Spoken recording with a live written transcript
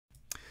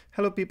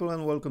Hello people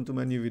and welcome to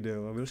my new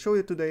video. I will show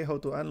you today how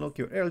to unlock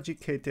your LG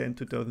K10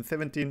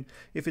 2017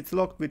 if it's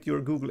locked with your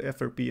Google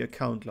FRP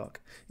account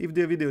lock. If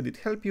the video did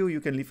help you,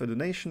 you can leave a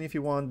donation if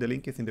you want. The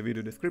link is in the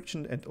video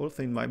description and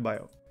also in my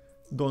bio.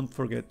 Don't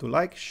forget to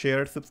like,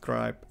 share,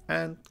 subscribe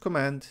and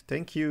comment.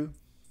 Thank you.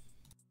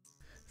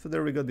 So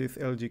there we got this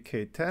LG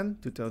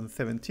K10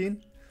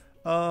 2017.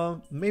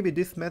 Maybe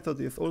this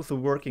method is also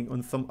working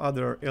on some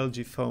other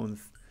LG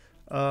phones,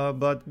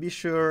 but be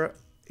sure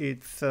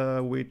it's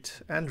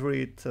with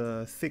Android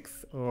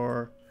 6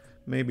 or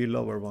maybe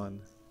lower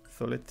one.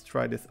 So let's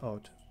try this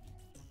out.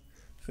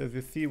 So as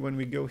you see, when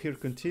we go here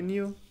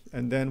continue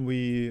and then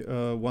we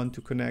want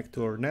to connect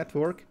to our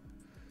network,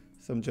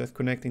 so I'm just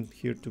connecting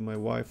here to my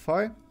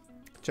Wi-Fi,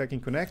 checking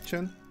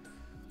connection,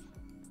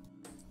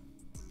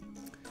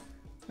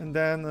 and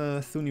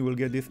then soon you will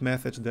get this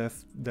message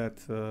that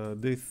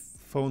this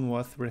phone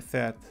was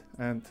reset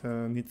and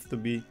needs to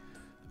be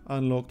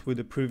unlocked with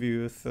the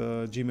previous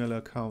Gmail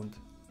account.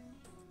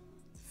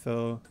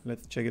 So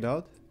let's check it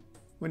out.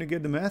 When you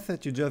get the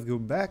message, you just go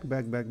back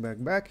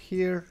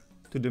here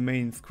to the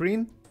main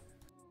screen.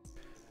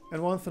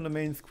 And once on the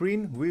main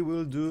screen, we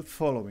will do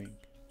following.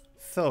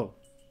 So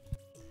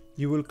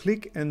you will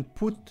click and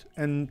put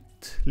and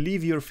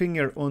leave your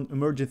finger on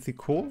emergency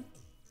call,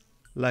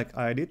 like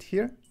I did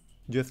here.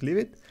 Just leave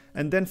it.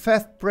 And then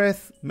fast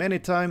press many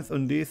times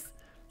on this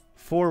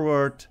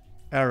forward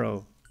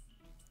arrow.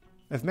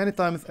 As many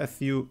times as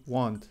you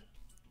want.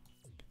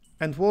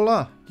 And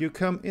voila, you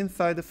come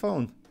inside the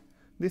phone.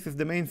 This is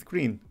the main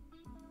screen.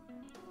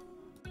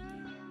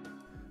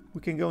 We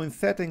can go in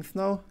settings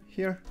now,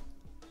 here.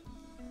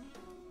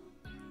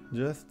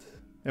 Just,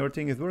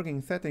 everything is working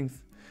in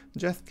settings.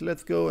 Just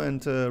let's go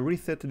and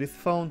reset this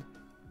phone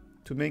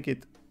to make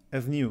it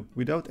as new,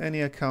 without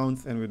any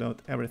accounts and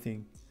without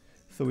everything.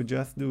 So we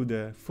just do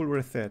the full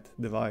reset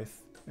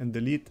device and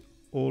delete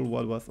all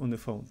what was on the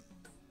phone.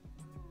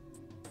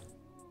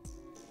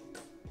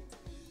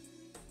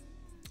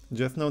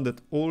 Just know that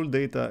all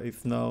data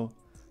is now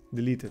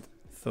deleted,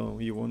 so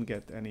you won't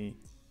get any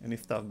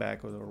stuff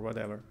back or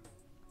whatever.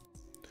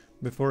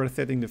 Before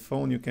resetting the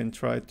phone, you can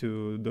try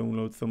to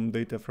download some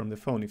data from the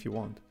phone if you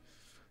want.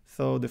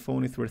 So the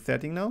phone is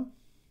resetting now.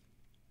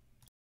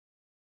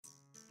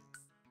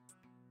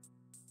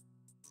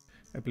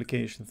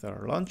 Applications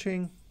are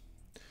launching,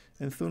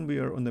 and soon we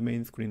are on the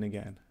main screen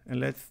again.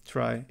 And let's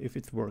try if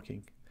it's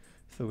working.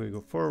 So we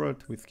go forward,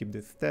 we skip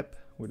this step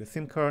with a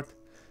SIM card.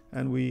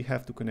 And we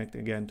have to connect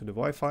again to the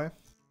Wi-Fi.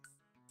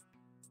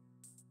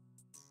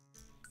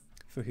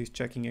 So he's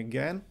checking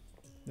again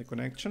the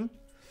connection.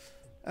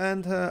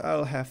 And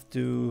I'll have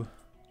to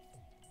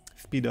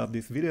speed up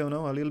this video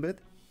now a little bit,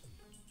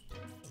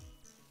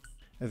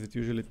 as it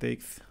usually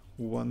takes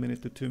 1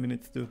 minute to 2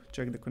 minutes to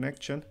check the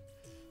connection.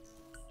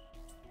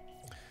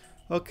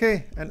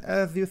 Okay, and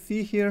as you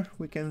see here,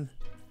 we can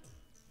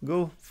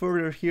go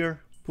further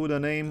here, put a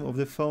name of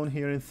the phone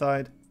here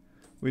inside.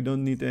 We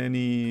don't need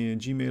any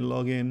Gmail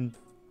login,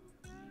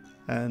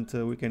 and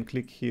we can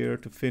click here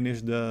to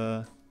finish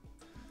the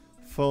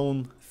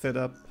phone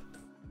setup.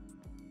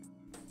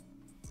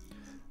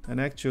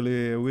 And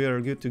actually we are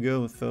good to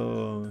go,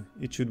 so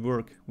it should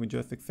work. We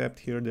just accept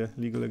here the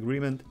legal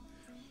agreement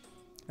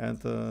and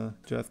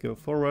just go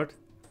forward,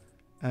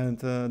 and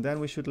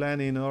then we should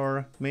land in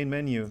our main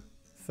menu.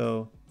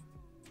 So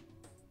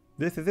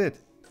this is it.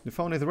 The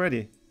phone is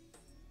ready.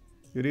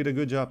 You did a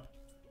good job.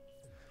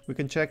 We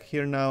can check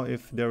here now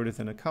if there is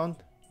an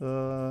account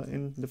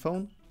in the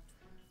phone,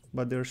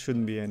 but there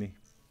shouldn't be any.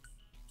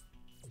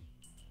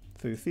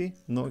 So you see,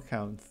 no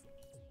accounts.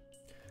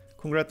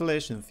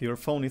 Congratulations, your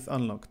phone is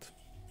unlocked.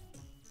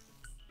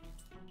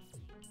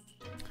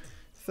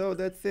 So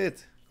that's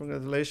it.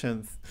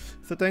 Congratulations.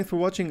 So thanks for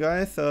watching,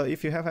 guys.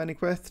 If you have any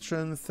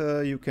questions,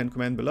 you can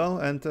comment below,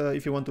 and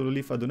if you want to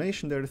leave a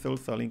donation, there is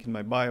also a link in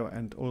my bio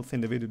and also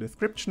in the video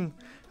description.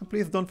 And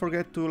please don't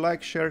forget to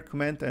like, share,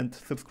 comment and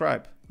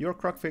subscribe. Your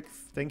CrocFIX.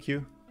 Thank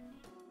you.